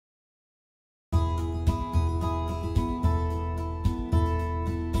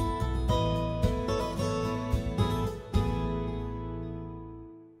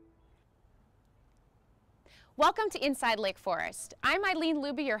Welcome to Inside Lake Forest. I'm Eileen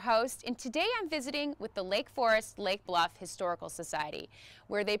Luby, your host, and today I'm visiting with the Lake Forest Lake Bluff Historical Society,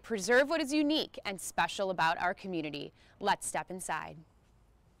 where they preserve what is unique and special about our community. Let's step inside.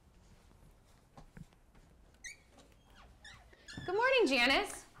 Good morning,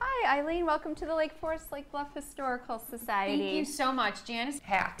 Janice. Hi, Eileen. Welcome to the Lake Forest Lake Bluff Historical Society. Thank you so much. Janice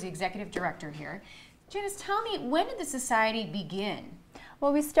Hack, the executive director here. Janice, tell me, when did the society begin?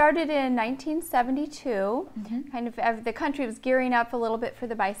 Well, we started in 1972. Kind of the country was gearing up a little bit for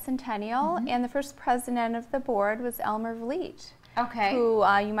the bicentennial, and the first president of the board was Elmer Vliet, who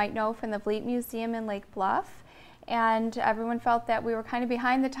you might know from the Vliet Museum in Lake Bluff. And everyone felt that we were kind of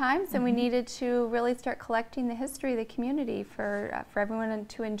behind the times, and we needed to really start collecting the history of the community for everyone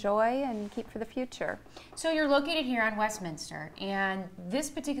to enjoy and keep for the future. So you're located here on Westminster, and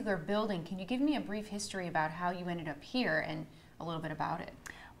this particular building, can you give me a brief history about how you ended up here and a little bit about it?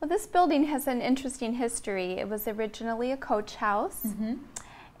 Well, this building has an interesting history. It was originally a coach house,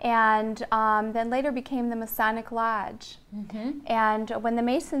 and then later became the Masonic Lodge. And when the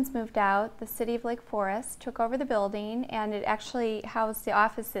Masons moved out, the city of Lake Forest took over the building, and it actually housed the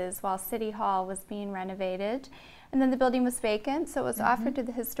offices while City Hall was being renovated. And then the building was vacant, so it was offered to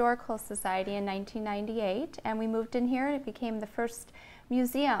the Historical Society in 1998, and we moved in here, and it became the first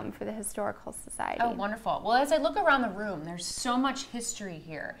museum for the Historical Society. Oh, wonderful. Well, as I look around the room, there's so much history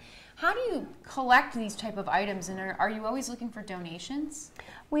here. How do you collect these type of items, and are you always looking for donations?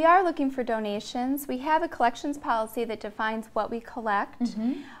 We are looking for donations. We have a collections policy that defines what we collect.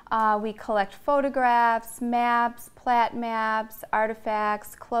 We collect photographs, maps, plat maps,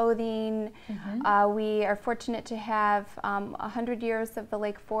 artifacts, clothing. We are fortunate to have 100 years of the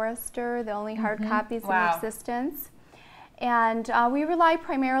Lake Forester, the only hard copies in existence. And we rely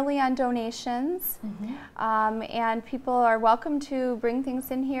primarily on donations, and people are welcome to bring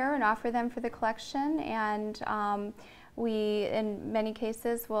things in here and offer them for the collection, and we, in many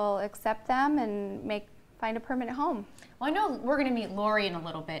cases, will accept them and find a permanent home. Well, I know we're going to meet Lori in a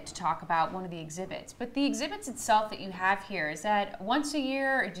little bit to talk about one of the exhibits, but the exhibits itself that you have here, is that once a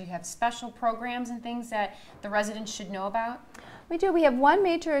year, or do you have special programs and things that the residents should know about? We do. We have one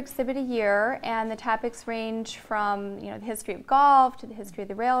major exhibit a year, and the topics range from the history of golf to the history of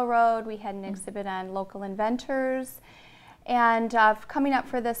the railroad. We had an exhibit on local inventors. And coming up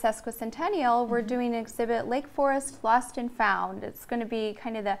for the sesquicentennial, we're doing an exhibit, Lake Forest Lost and Found. It's going to be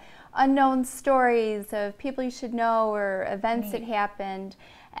kind of the unknown stories of people you should know or events that happened.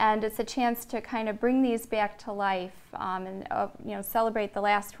 And it's a chance to kind of bring these back to life and celebrate the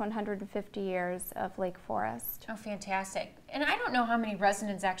last 150 years of Lake Forest. Oh, fantastic. And I don't know how many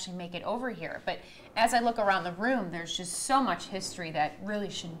residents actually make it over here, but as I look around the room, there's just so much history that really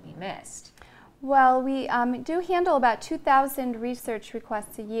shouldn't be missed. Well, we do handle about 2,000 research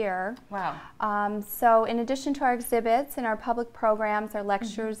requests a year. Wow. So in addition to our exhibits and our public programs, our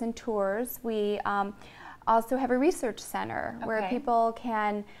lectures and tours, we also have a research center where people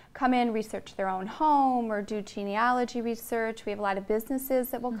can come in, research their own home, or do genealogy research. We have a lot of businesses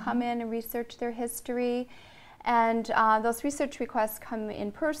that will come in and research their history. And those research requests come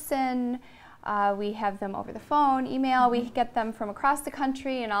in person. We have them over the phone, email. We get them from across the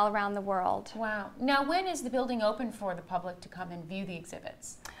country and all around the world. Wow. Now, when is the building open for the public to come and view the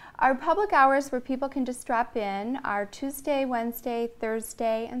exhibits? Our public hours where people can just drop in are Tuesday, Wednesday,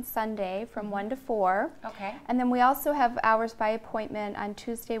 Thursday, and Sunday from 1 to 4. Okay. And then we also have hours by appointment on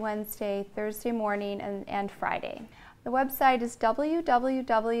Tuesday, Wednesday, Thursday morning, and Friday. The website is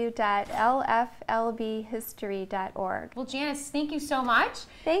www.lflbhistory.org. Well, Janice, thank you so much.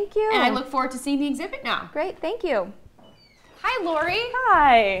 Thank you. And I look forward to seeing the exhibit now. Great, thank you. Hi, Lori.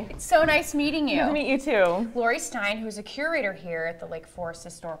 Hi. It's so nice meeting you. Good to meet you too. Lori Stein, who is a curator here at the Lake Forest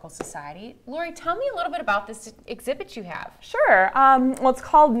Historical Society. Lori, tell me a little bit about this exhibit you have. Sure. Well, it's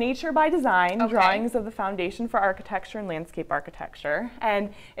called Nature by Design, Drawings of the Foundation for Architecture and Landscape Architecture.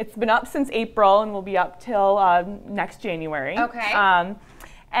 And it's been up since April and will be up till next January. Okay.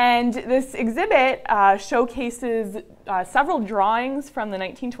 And this exhibit showcases several drawings from the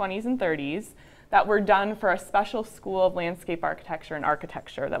 1920s and 30s that were done for a special school of landscape architecture and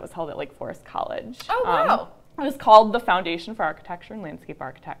architecture that was held at Lake Forest College. Oh, wow. It was called the Foundation for Architecture and Landscape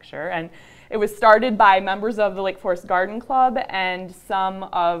Architecture, and it was started by members of the Lake Forest Garden Club and some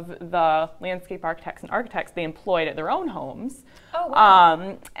of the landscape architects and architects they employed at their own homes. Oh,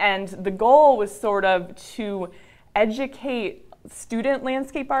 wow. And the goal was sort of to educate student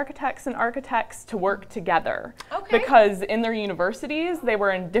landscape architects and architects to work together. Okay. Because in their universities, they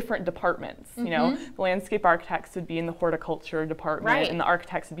were in different departments. You know, the landscape architects would be in the horticulture department, and the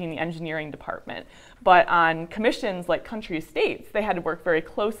architects would be in the engineering department. But on commissions like Country Estates, they had to work very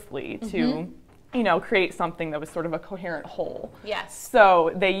closely to you know, create something that was sort of a coherent whole. Yes.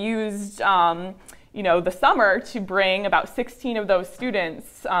 So they used, you know, the summer to bring about 16 of those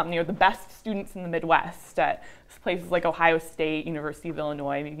students, you know, the best students in the Midwest at places like Ohio State, University of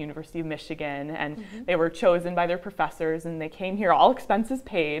Illinois, University of Michigan, and they were chosen by their professors, and they came here, all expenses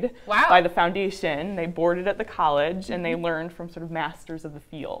paid by the foundation. They boarded at the college, and they learned from sort of masters of the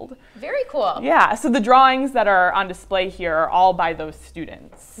field. Very cool. Yeah, so the drawings that are on display here are all by those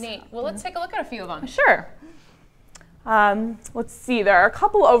students. Neat. Well, let's take a look at a few of them. Sure. Let's see, there are a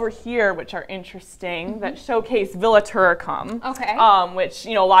couple over here which are interesting that showcase Villa Turicum, which,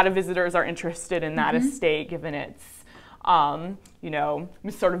 you know, a lot of visitors are interested in that estate given its, you know,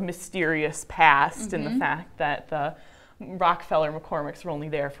 sort of mysterious past and the fact that the Rockefeller McCormicks were only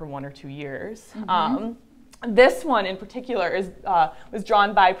there for 1 or 2 years. This one in particular is, was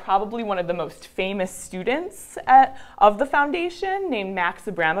drawn by probably one of the most famous students of the foundation, named Max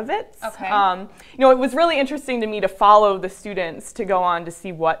Abramovitz. You know, it was really interesting to me to follow the students to go on to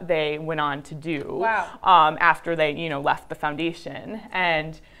see what they went on to do after they, you know, left the foundation.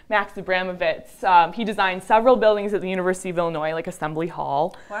 And Max Abramovitz, he designed several buildings at the University of Illinois, like Assembly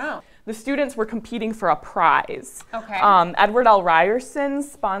Hall. The students were competing for a prize. Edward L. Ryerson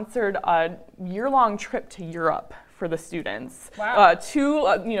sponsored a year-long trip to Europe for the students. You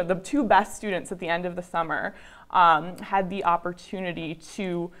know, the 2 best students at the end of the summer had the opportunity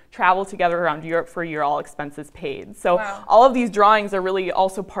to travel together around Europe for a year, all expenses paid. So all of these drawings are really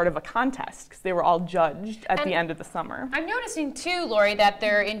also part of a contest because they were all judged at the end of the summer. I'm noticing too, Lori, that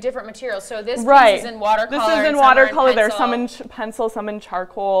they're in different materials. So this piece is in watercolor. This is in watercolor. There's some in pencil, some in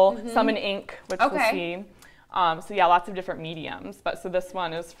charcoal, some in ink, which we'll see. So yeah, lots of different mediums. But so this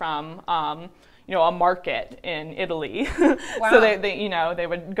one is from you know, a market in Italy. So they, you know, they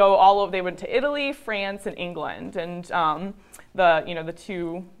would go they went to Italy, France, and England, and you know, the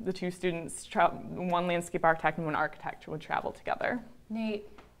two students, one landscape architect and one architect, would travel together. Neat.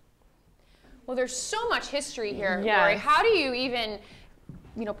 Well, there's so much history here, Lori. How do you even,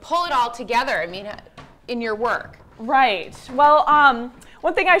 you know, pull it all together? I mean, in your work. Right. Well,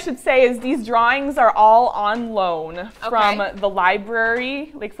 one thing I should say is these drawings are all on loan from the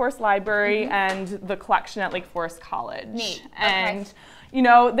library, Lake Forest Library, and the collection at Lake Forest College. Neat. And, you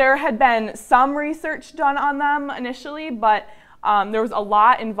know, there had been some research done on them initially, but there was a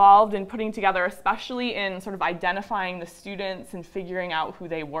lot involved in putting together, especially in sort of identifying the students and figuring out who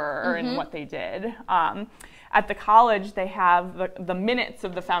they were and what they did. At the college, they have the minutes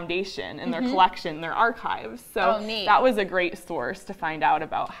of the foundation in their collection, their archives. So that was a great source to find out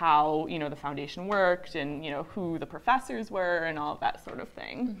about how, you know, the foundation worked and, you know, who the professors were and all of that sort of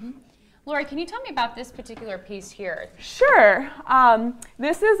thing. Lori, can you tell me about this particular piece here? Sure.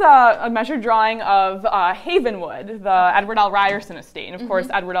 This is a measured drawing of Havenwood, the Edward L. Ryerson estate. And of course,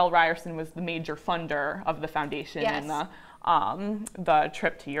 Edward L. Ryerson was the major funder of the foundation and the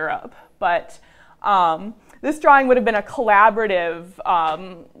trip to Europe. But this drawing would have been a collaborative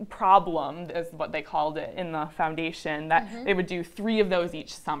problem, is what they called it in the foundation, that they would do 3 of those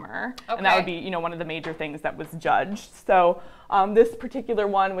each summer. And that would be, you know, one of the major things that was judged. So this particular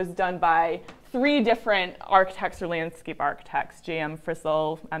one was done by 3 different architects or landscape architects, J.M.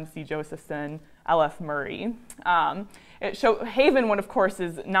 Frissell, M.C. Josephson, L.F. Murray. Havenwood, of course,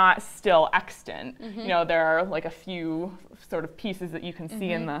 is not still extant. You know, there are like a few sort of pieces that you can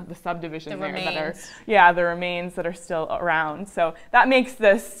see in the subdivision there that are, the remains that are still around. So that makes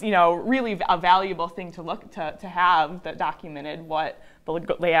this, you know, really a valuable thing to look to have that documented what the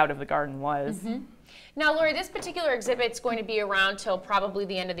layout of the garden was. Now, Lori, this particular exhibit is going to be around till probably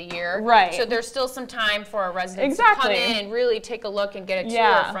the end of the year. Right. So there's still some time for a resident to come in and really take a look and get a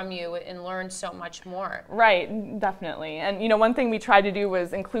tour from you and learn so much more. Right, definitely. And, you know, one thing we tried to do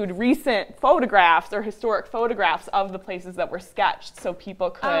was include recent photographs or historic photographs of the places that were sketched so people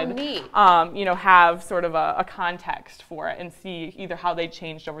could, you know, have sort of a context for it and see either how they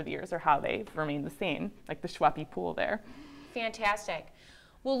changed over the years or how they remained the same, like the Schweppe pool there. Fantastic.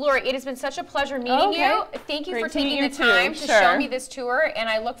 Well, Lori, it has been such a pleasure meeting you. Thank you for taking the time to show me this tour, and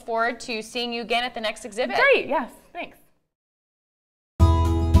I look forward to seeing you again at the next exhibit. Great, yes, thanks.